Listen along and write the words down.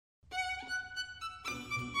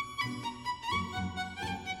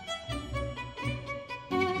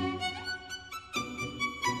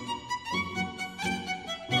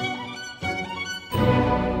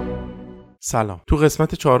سلام. تو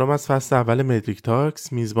قسمت 4 از فصل اول مدریک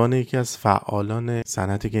تاکس میزبان یکی از فعالان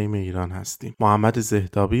صنعت گیم ایران هستیم. محمد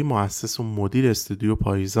زهدابی، مؤسس و مدیر استودیو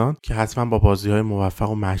پاییزان که حتما با بازی‌های موفق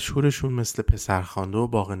و مشهورشون مثل پسرخوانده و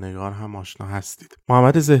باغ‌نگار هم آشنا هستید.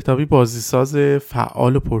 محمد زهدابی بازیساز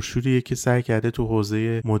فعال و پرشوریه که سعی کرده تو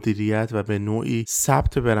حوزه مدیریت و به نوعی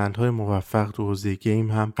ثبت برندهای موفق تو حوزه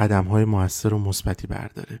گیم هم قدم‌های موثر و مثبتی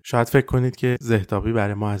برداره. شاید فکر کنید که زهدابی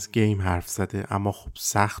برای ما از گیم حرف زده، اما خب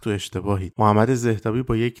سخت و اشتباهی. محمد زهدابی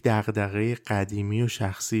با یک دغدغه قدیمی و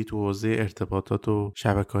شخصی تو حوزه ارتباطات و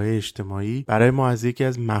شبکه‌های اجتماعی برای ما از یکی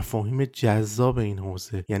از مفاهیم جذاب این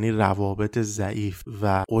حوزه، یعنی روابط ضعیف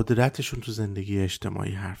و قدرتشون تو زندگی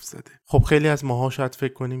اجتماعی حرف زده. خب خیلی از ماها شاید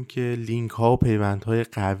فکر کنیم که لینک ها و پیوندهای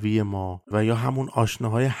قوی ما و یا همون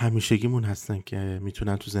آشناهای همیشگیمون هستن که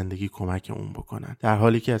میتونن تو زندگی کمکمون بکنن، در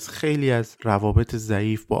حالی که از خیلی از روابط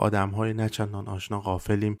ضعیف با آدم‌های نچندان آشنا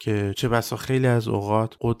غافلیم که چه بسا خیلی از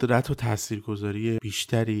اوقات قدرت و تاثیرگذاری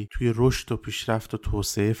بیشتری توی رشد و پیشرفت و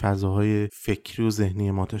توسعه فضاهای فکری و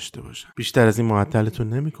ذهنی ما داشته باشن. بیشتر از این معطلتون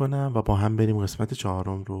نمی‌کنم و با هم بریم قسمت 4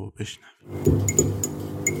 رو بشنویم.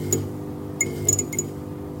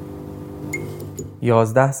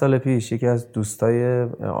 11 سال پیش یکی از دوستای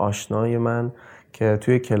آشنای من که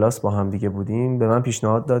توی کلاس با هم دیگه بودیم به من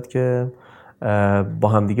پیشنهاد داد که با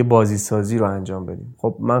هم دیگه بازی سازی رو انجام بدیم.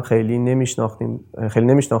 خب من خیلی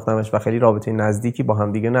نمیشناختمش و خیلی رابطه نزدیکی با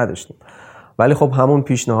هم دیگه نداشتیم، ولی خب همون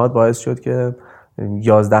پیشنهاد باعث شد که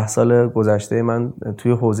 11 سال گذشته من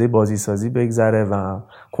توی حوزه بازی سازی بگذره و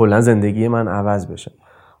کلا زندگی من عوض بشه.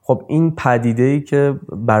 خب این پدیده‌ای که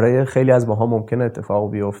برای خیلی از ماها ممکنه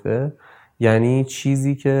اتفاق بیفته، یعنی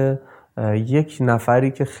چیزی که یک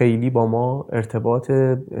نفری که خیلی با ما ارتباط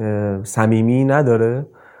صمیمی نداره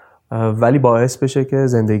ولی باعث بشه که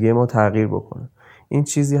زندگی ما تغییر بکنه. این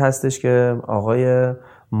چیزی هستش که آقای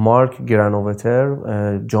مارک گرانووتر،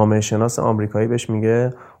 جامعه شناس آمریکایی، بهش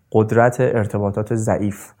میگه قدرت ارتباطات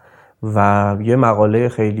ضعیف و یه مقاله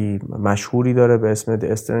خیلی مشهوری داره به اسم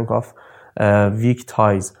The Strength of Weak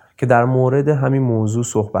Ties که در مورد همین موضوع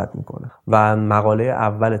صحبت میکنه و مقاله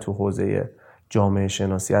اول تو حوزه جامعه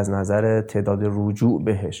شناسی از نظر تعداد رجوع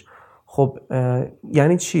بهش. خب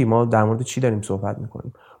یعنی چی؟ ما در مورد چی داریم صحبت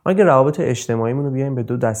میکنیم؟ ما اگه روابط اجتماعیمون رو بیایم به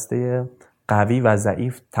دو دسته قوی و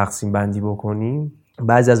ضعیف تقسیم بندی بکنیم،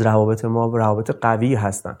 بعضی از روابط ما روابط قوی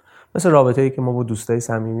هستن، مثل رابطه‌ای که ما با دوستای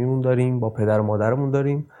صمیمیمون داریم، با پدر و مادرمون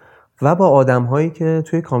داریم و با آدم‌هایی که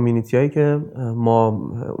توی کامیونیتی‌هایی که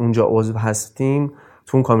ما اونجا عضو هستیم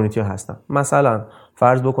تو اون کامیونیتی هستن. مثلا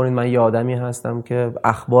فرض بکنید من یه آدمی هستم که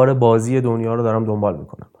اخبار بازی دنیا رو دارم دنبال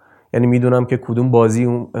میکنم، یعنی میدونم که کدوم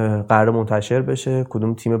بازی قرار منتشر بشه،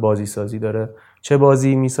 کدوم تیم بازی سازی داره چه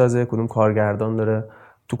بازی میسازه، کدوم کارگردان داره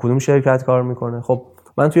تو کدوم شرکت کار میکنه. خب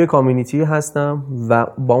من توی کامیونیتی هستم و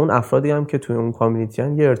با اون افرادی هم که توی اون کامیونیتی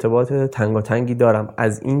هستن یه ارتباط تنگاتنگی دارم،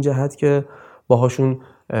 از این جهت که باهاشون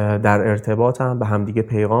در ارتباطم، به همدیگه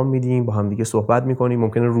پیغام میدیم، با همدیگه صحبت میکنیم،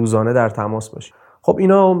 ممکنه روزانه در تماس باشیم. خب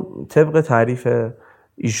اینا طبق تعریف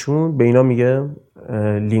ایشون به اینا میگه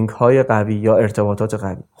لینک های قوی یا ارتباطات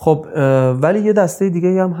قوی. خب ولی یه دسته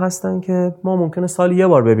دیگه هم هستن که ما ممکنه سال یه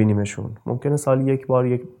بار ببینیمشون، ممکنه سال یک بار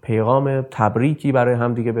یک پیغام تبریکی برای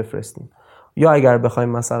هم دیگه بفرستیم، یا اگر بخوایم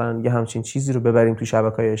مثلا یه همچین چیزی رو ببریم تو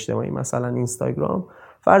شبکه‌های اجتماعی مثلا اینستاگرام،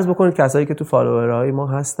 فرض بکنید کسایی که تو فالوورهای ما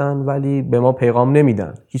هستن ولی به ما پیغام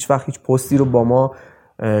نمیدن، هیچ وقت هیچ پستی رو با ما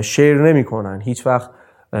شیر نمیکنن، هیچ وقت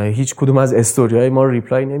هیچ کدوم از استوری‌های ما رو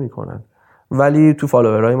ریپلای نمی‌کنن، ولی تو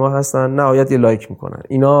فالوورهای ما هستن، نهایت یه لایک میکنن.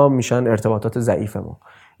 اینا میشن ارتباطات ضعیف ما.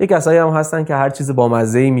 یک کسایی هم هستن که هر چیز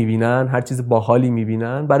بامزه‌ای میبینن، هر چیز باحالی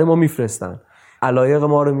میبینن برای ما میفرستن، علایق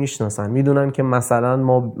ما رو میشناسن، میدونن که مثلا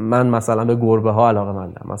من مثلا به گربه ها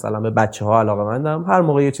علاقه‌مندم، مثلا به بچه‌ها علاقه‌مندم، هر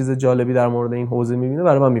موقع یه چیز جالبی در مورد این حوزه میبینه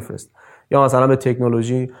برای من میفرست، یا مثلا به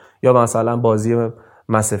تکنولوژی یا مثلا بازی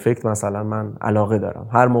مس افکت مثلا من علاقه دارم،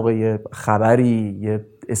 هر موقع یه خبری، یه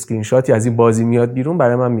اسکرین شاتی از این بازی میاد بیرون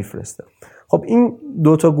برای من میفرسته. خب این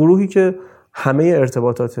دو تا گروهی که همه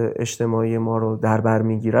ارتباطات اجتماعی ما رو در بر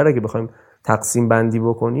میگیره، اگه بخوایم تقسیم بندی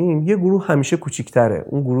بکنیم، یه گروه همیشه کوچیک‌تره،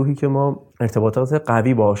 اون گروهی که ما ارتباطات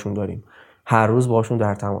قوی باهاشون داریم، هر روز باهاشون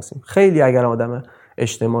در تماسیم. خیلی اگر آدم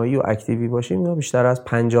اجتماعی و اکتیوی باشیم، یا بیشتر از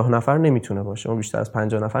 50 نفر نمیتونه باشه، ما بیشتر از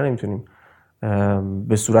 50 نفر نمیتونیم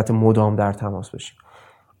به صورت مدام در تماس باشیم.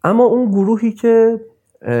 اما اون گروهی که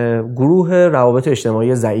گروه روابط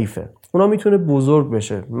اجتماعی ضعیفه، اونا میتونه بزرگ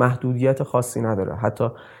بشه، محدودیت خاصی نداره. حتی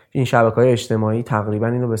این شبکه‌های اجتماعی تقریبا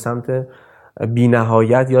اینو به سمت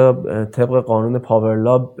بی‌نهایت یا طبق قانون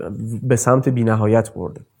پاورلا به سمت بی‌نهایت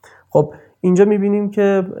برده. خب اینجا میبینیم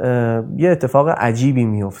که یه اتفاق عجیبی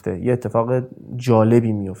میفته، یه اتفاق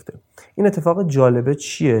جالبی میفته. این اتفاق جالبه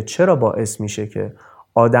چیه؟ چرا باعث میشه که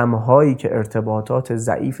آدم‌هایی که ارتباطات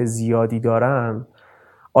ضعیف زیادی دارن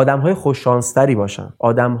آدم‌های خوش‌شانس‌تری باشن،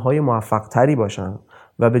 آدم‌های موفق‌تری باشن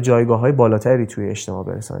و به جایگاه‌های بالاتری توی اجتماع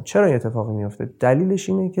برسن. چرا این اتفاقی میفته؟ دلیلش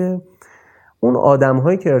اینه که اون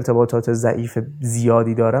آدم‌هایی که ارتباطات ضعیف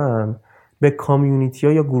زیادی دارن به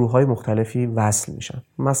کامیونیتی‌ها یا گروه‌های مختلفی وصل میشن.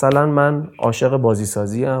 مثلا من عاشق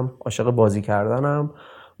بازیسازی‌ام، عاشق بازی کردنم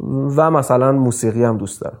و مثلا موسیقی هم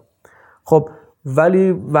دوست دارم. خب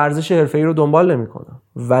ولی ورزش حرفه‌ای رو دنبال نمی‌کنم،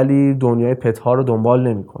 ولی دنیای پت‌ها رو دنبال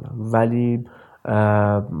نمی‌کنم، ولی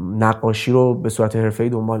نقاشی رو به صورت حرفه‌ای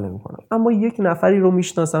دنبال نمی‌کنم. اما یک نفری رو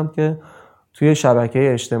میشناسم که توی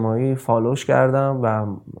شبکه اجتماعی فالوش کردم و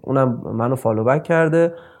اونم منو فالو بک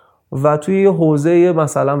کرده و توی حوزه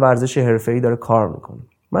مثلا ورزش حرفه‌ای داره کار میکنه.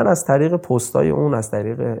 من از طریق پستای اون، از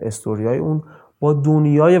طریق استوریای اون با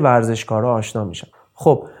دنیای ورزشکارا آشنا میشم.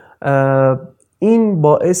 خب این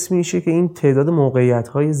باعث میشه که این تعداد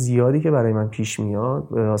موقعیت‌های زیادی که برای من پیش میاد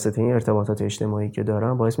به واسطه این ارتباطات اجتماعی که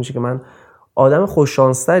دارم باعث میشه که من آدم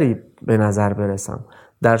خوششانس‌تری به نظر برسم،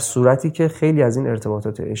 در صورتی که خیلی از این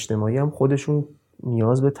ارتباطات اجتماعی هم خودشون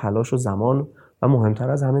نیاز به تلاش و زمان و مهمتر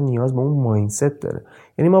از همه نیاز به اون مایندست داره.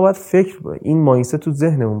 یعنی ما باید این مایندست تو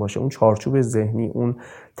ذهنمون باشه، اون چارچوب ذهنی، اون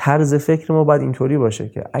طرز فکر ما باید اینطوری باشه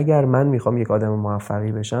که اگر من میخوام یک آدم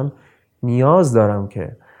موفقی بشم نیاز دارم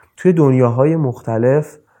که توی دنیاهای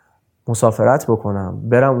مختلف مسافرت بکنم،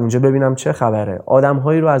 برم اونجا ببینم چه خبره،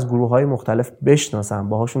 آدم‌هایی رو از گروه‌های مختلف بشناسم،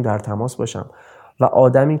 باهاشون در تماس باشم و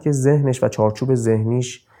آدمی که ذهنش و چارچوب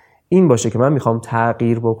ذهنیش این باشه که من میخوام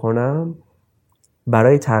تغییر بکنم،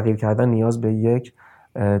 برای تغییر کردن نیاز به یک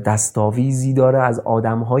دستاویزی داره از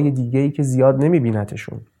آدم‌های دیگه‌ای که زیاد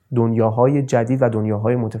نمی‌بینتشون، دنیاهای جدید و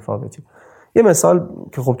دنیاهای متفاوتی. یه مثال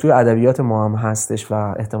که خب توی ادبیات ما هم هستش و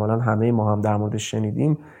احتمالاً همه ما هم در موردش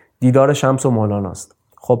شنیدیم، دیدار شمس و مولاناست.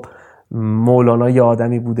 خب مولانا یه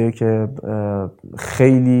آدمی بوده که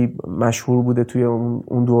خیلی مشهور بوده توی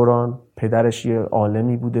اون دوران، پدرش یه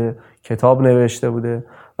عالمی بوده، کتاب نوشته بوده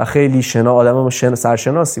و خیلی آدم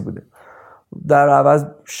سرشناسی بوده. در عوض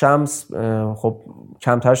شمس خب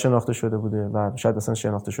کمتر شناخته شده بوده و شاید اصلا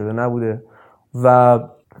شناخته شده نبوده و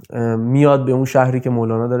میاد به اون شهری که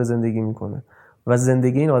مولانا داره زندگی میکنه و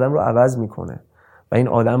زندگی این آدم رو عوض میکنه و این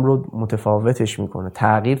آدم رو متفاوتش میکنه،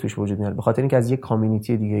 تغییر توش وجود میاره، به خاطر اینکه از یه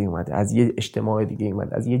کامیونیتی دیگه اومده، از یه اجتماع دیگه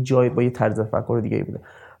اومده، از یه جای با یه طرز تفکر دیگه بوده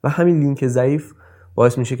و همین لینک ضعیف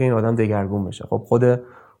باعث میشه که این آدم دگرگون بشه. خب خود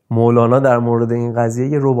مولانا در مورد این قضیه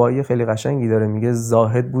یه رباعی خیلی قشنگی داره، میگه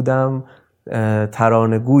زاهد بودم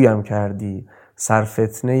ترانه گویم کردی،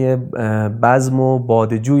 سرفتنه بزم و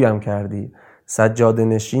بادجویم کردی، سجاده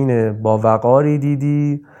نشین با وقاری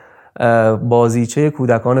دیدی، بازیچه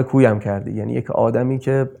کودکان کویم کردی. یعنی یک آدمی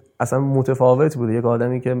که اصلا متفاوت بوده، یک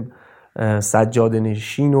آدمی که سجاده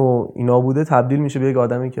نشین و اینا بوده تبدیل میشه به یک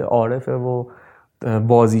آدمی که عارفه و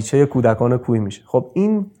بازیچه کودکان کوی میشه. خب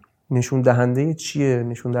این نشون دهنده چیه؟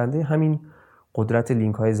 نشون دهنده همین قدرت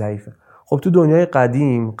لینک های ضعیفه. خب تو دنیای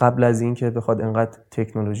قدیم قبل از این که بخواد انقدر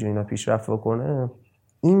تکنولوژی اینا پیشرفت بکنه،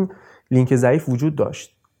 این لینک ضعیف وجود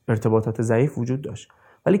داشت، ارتباطات ضعیف وجود داشت،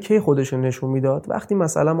 ولی کی خودش رو نشون میداد؟ وقتی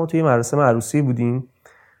مثلا ما توی مراسم عروسی بودیم،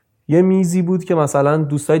 یه میزی بود که مثلا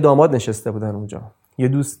دوستای داماد نشسته بودن اونجا،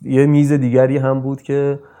 یه میز دیگری هم بود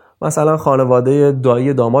که مثلا خانواده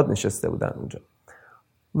دایی داماد نشسته بودن اونجا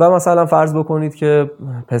و مثلا فرض بکنید که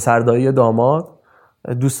پسر دایی داماد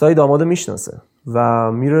دوستای داماد میشناسه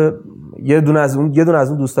و میره یه دونه از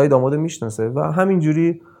اون دوستای داماد میشناسه و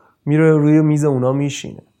همینجوری میره روی میز اونا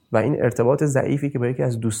میشینه و این ارتباط ضعیفی که با یکی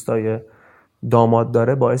از دوستای داماد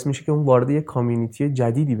داره باعث میشه که اون وارد یک کامیونیتی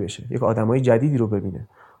جدیدی بشه، یک آدمای جدیدی رو ببینه.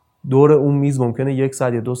 دور اون میز ممکنه 1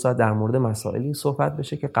 ساعت یا 2 ساعت در مورد مسائلی صحبت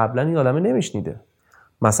بشه که قبلا این آدم نمیشنیده.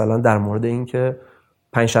 مثلا در مورد این که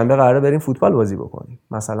پنجشنبه قراره بریم فوتبال بازی بکنیم،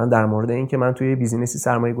 مثلا در مورد این که من توی بیزینسی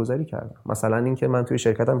سرمایه گذاری کردم، مثلا این که من توی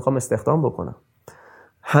شرکتم میخوام استخدام بکنم.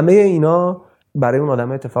 همه اینا برای اون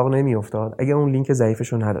آدم اتفاق نمیافتاد اگر اون لینک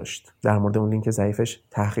ضعیفش رو نداشت، در مورد اون لینک ضعیفش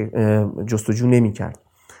جستجو نمیکرد.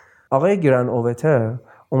 آقای گران اووتر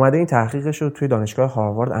اومده این تحقیقش رو توی دانشگاه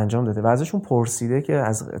هاروارد انجام داده و ازشون پرسیده که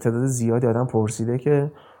از تعداد زیادی آدم پرسیده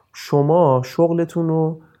که شما شغلتون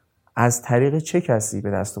رو از طریق چه کسی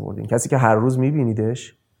به دست آوردین؟ کسی که هر روز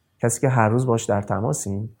میبینیدش، کسی که هر روز باش در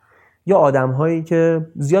تماسین، یا آدم‌هایی که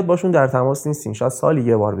زیاد باشون در تماس نیستین، شاید سالی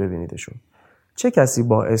یه بار ببینیدشون؟ چه کسی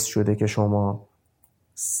باعث شده که شما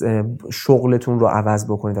شغلتون رو عوض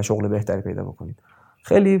بکنید و شغل بهتری پیدا بکنید؟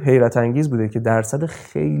 خیلی حیرت انگیز بوده که درصد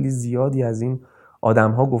خیلی زیادی از این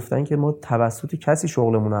آدم‌ها گفتن که ما توسط کسی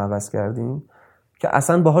شغلمون رو عوض کردیم که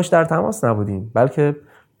اصلا باهاش در تماس نبودیم، بلکه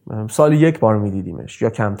سالی 1 بار میدیدیمش یا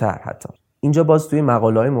کمتر حتی. اینجا باز توی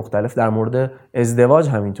مقاله‌های مختلف در مورد ازدواج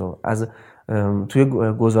همینطور، از توی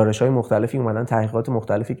گزارش‌های مختلفی اومدن تحقیقات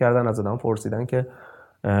مختلفی کردن، از آدم پرسیدن که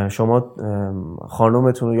شما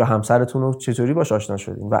خانومتون یا همسرتون رو چطوری باش آشنا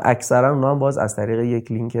شدین و اکثرا اونا هم باز از طریق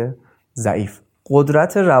یک لینک ضعیف.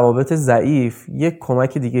 قدرت روابط ضعیف یک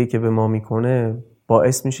کمک دیگه‌ای که به ما میکنه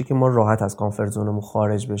باعث میشه که ما راحت از کامفورت زونمون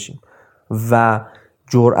خارج بشیم و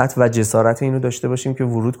جرأت و جسارت اینو داشته باشیم که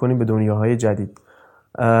ورود کنیم به دنیاهای جدید.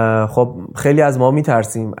 خب خیلی از ما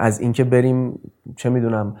میترسیم از اینکه بریم چه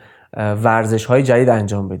میدونم ورزش‌های جدید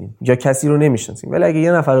انجام بدیم یا کسی رو نمیشناسیم، ولی اگه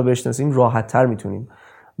یه نفر رو بشناسیم راحت‌تر میتونیم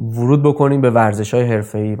ورود بکنیم به ورزش‌های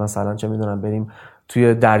حرفه‌ای، مثلا چه میدونم بریم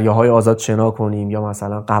توی دریاهای آزاد شنا کنیم یا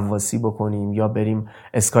مثلا غواصی بکنیم یا بریم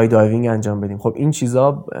اسکای دایوینگ انجام بدیم. خب این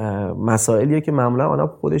چیزا مسائلیه که معمولا آدم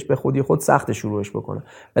خودش به خود سخت شروعش بکنه،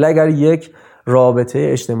 ولی اگر یک رابطه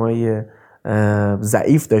اجتماعی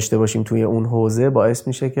ضعیف داشته باشیم توی اون حوزه باعث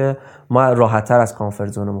میشه که ما راحت‌تر از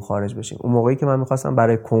کامفورت زونمون خارج بشیم. اون موقعی که من می‌خواستم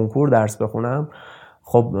برای کنکور درس بخونم،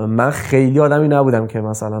 خب من خیلی آدمی نبودم که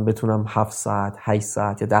مثلا بتونم 7 ساعت 8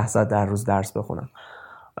 ساعت یا 10 ساعت در روز درس بخونم.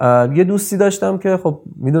 یه دوستی داشتم که خب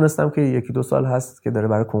میدونستم که 1-2 سال هست که داره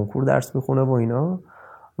برای کنکور درس میخونه و اینا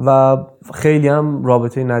و خیلی هم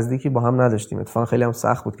رابطه نزدیکی با هم نداشتیم. اتفاقا خیلی هم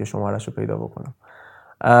سخت بود که شماره‌شو پیدا بکنم.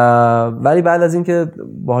 ولی بعد از اینکه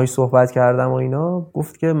باهاش صحبت کردم و اینا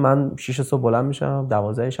گفت که من 6 صبح بلند میشم،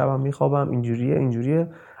 12 شبم میخوابم، اینجوریه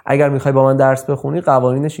اگر میخوای با من درس بخونی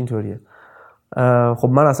قوانینش اینطوریه. خب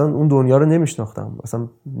من اصلا اون دنیا رو نمیشناختم، اصلا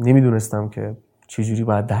نمیدونستم که چجوری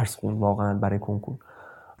باید درس خون واقعا برای کنکور،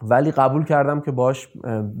 ولی قبول کردم که باش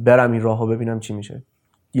برم این راهو ببینم چی میشه.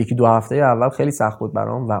 1-2 هفته اول خیلی سخت بود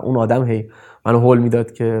برام و اون آدم هی منو هول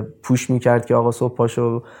میداد که پوش میکرد که آقا صبح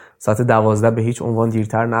پاشو ساعت 12 به هیچ عنوان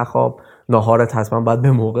دیرتر نخواب، ناهارت حتما باید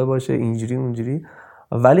به موقع باشه، اینجوری اونجوری.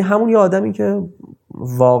 ولی همون یه آدمی که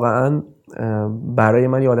واقعا برای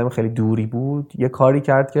من یه آدم خیلی دوری بود یه کاری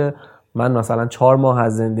کرد که من مثلا 4 ماه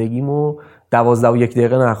از زندگیمو 12 و 1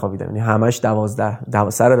 دقیقه نخوابیدم، یعنی همش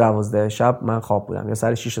سر 12 شب من خواب بودم یا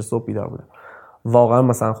سر 6 صبح بیدار بودم. واقعا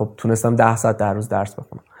مثلا خب تونستم 10 ساعت در روز درس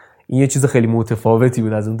بخونم. این یه چیز خیلی متفاوتی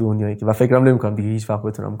بود از اون دنیایی که و فکرم نمی‌کنم دیگه هیچ وقت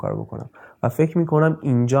بتونم کارو بکنم و فکر می‌کنم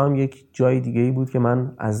اینجا هم یک جای دیگه‌ای بود که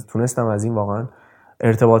من تونستم از این واقعا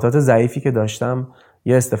ارتباطات ضعیفی که داشتم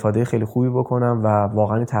یه استفاده خیلی خوبی بکنم و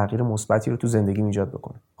واقعا تغییر مثبتی رو تو زندگی ایجاد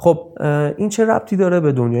بکنم. خب این چه ربطی داره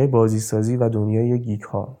به دنیای بازیسازی و دنیای گیک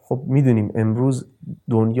ها؟ خب میدونیم امروز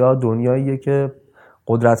دنیاییه که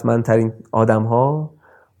قدرتمندترین آدم‌ها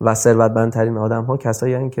و ثروتمندترین آدم‌ها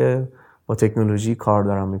کسایی هستن که با تکنولوژی کار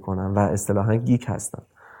دارن میکنن و اصطلاحاً گیک هستن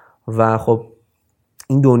و خب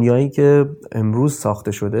این دنیایی که امروز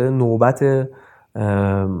ساخته شده نوبت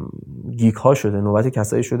گیک ها شده، نوبت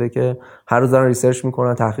کسایی شده که هر روز دارن ریسرچ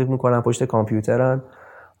میکنن، تحقیق میکنن، پشت کامپیوترن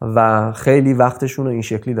و خیلی وقتشون رو این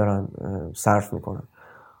شکلی دارن صرف میکنن.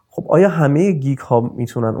 خب آیا همه گیک ها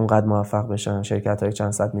میتونن اونقدر موفق بشن، شرکت های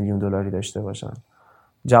چند صد میلیون دلاری داشته باشن؟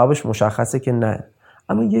 جوابش مشخصه که نه.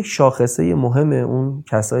 اما یک شاخصه مهم اون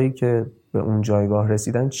کسایی که به اون جایگاه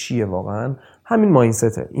رسیدن چیه واقعا؟ همین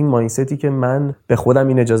مایندسته. این مایندستی که من به خودم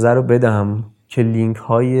این اجازه رو بدم که لینک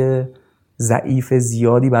های ضعیف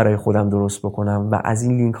زیادی برای خودم درست بکنم و از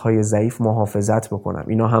این لینک های ضعیف محافظت بکنم.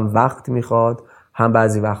 اینا هم وقت میخواد، هم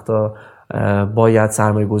بعضی وقتا باید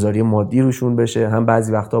سرمایه گذاری مادی روشون بشه، هم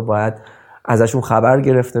بعضی وقتا باید ازشون خبر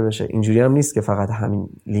گرفته بشه. اینجوری هم نیست که فقط همین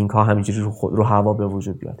لینک ها همینجوری رو هوا به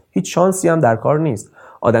وجود بیاد. هیچ شانسی هم در کار نیست.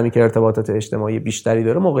 آدمی که ارتباطات اجتماعی بیشتری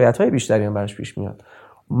داره موقعیت‌های بیشتری هم براش پیش میاد.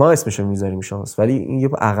 ما اسمشو میذاریم شانس، ولی این یه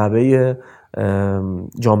عقبه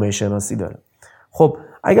جامعه شناسی داره. خب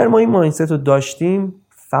اگر ما این مایندست رو داشتیم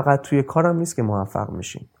فقط توی کارم نیست که موفق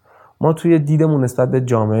میشیم. ما توی دیدمون نسبت به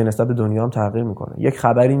جامعه، نسبت به دنیا هم تغییر میکنه. یک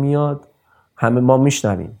خبری میاد همه ما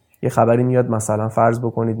میشنویم. یه خبری میاد مثلا فرض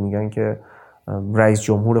بکنید میگن که رئیس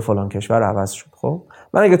جمهور فلان کشور عوض شد. خب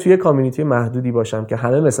من اگه توی کامیونیتی محدودی باشم که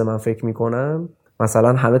همه مثل من فکر میکنن،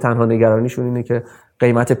 مثلا همه تنها نگرانیشون اینه که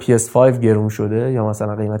قیمت PS5 گرون شده یا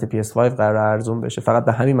مثلا قیمت PS5 قرار ارزون بشه، فقط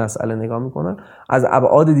به همین مسئله نگاه میکنن، از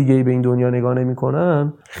ابعاد دیگه‌ای به این دنیا نگاه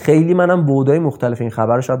نمیکنن، خیلی منم بعدای مختلف این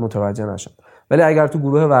خبر رو شاید متوجه نشم. ولی اگر تو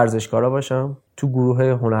گروه ورزشکارا باشم، تو گروه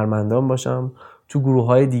هنرمندان باشم، تو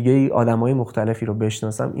گروه‌های دیگه‌ای آدمای مختلفی رو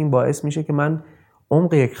بشناسم، این باعث میشه که من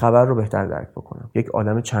عمق یک خبر رو بهتر درک بکنم، یک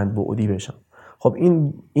آدم چند بعدی بشم. خب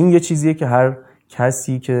این یه چیزیه که هر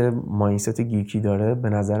کسی که مایندست گیکی داره به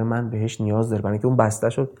نظر من بهش نیاز داره، برای اینکه اون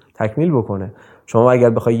بسته‌ش رو تکمیل بکنه. شما اگر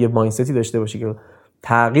بخوای یه مایندستی داشته باشی که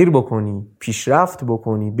تغییر بکنی، پیشرفت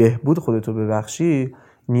بکنی، بهبود خودتو ببخشی،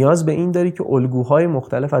 نیاز به این داری که الگوهای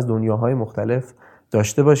مختلف از دنیاهای مختلف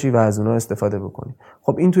داشته باشی و از اونها استفاده بکنی.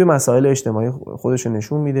 خب این توی مسائل اجتماعی خودشو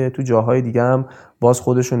نشون میده، تو جاهای دیگه هم باز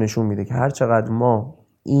خودشو نشون میده که هر چقدر ما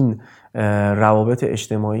این روابط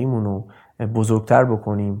اجتماعیمون رو بزرگتر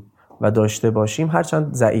بکنیم و داشته باشیم،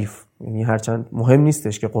 هرچند ضعیف، یعنی هرچند مهم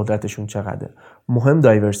نیستش که قدرتشون چقدره، مهم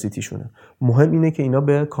دایورسیتیشونه، مهم اینه که اینا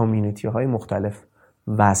به کامیونیتی های مختلف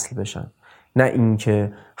وصل بشن، نه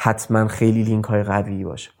اینکه حتما خیلی لینک های قوی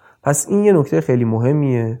باشه. پس این یه نکته خیلی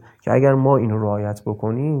مهمیه که اگر ما اینو رعایت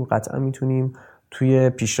بکنیم قطعا میتونیم توی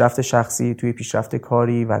پیشرفت شخصی، توی پیشرفت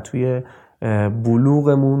کاری و توی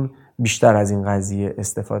بلوغمون بیشتر از این قضیه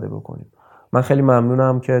استفاده بکنیم. من خیلی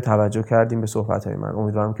ممنونم که توجه کردیم به صحبت‌های من.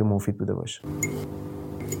 امیدوارم که مفید بوده باشه.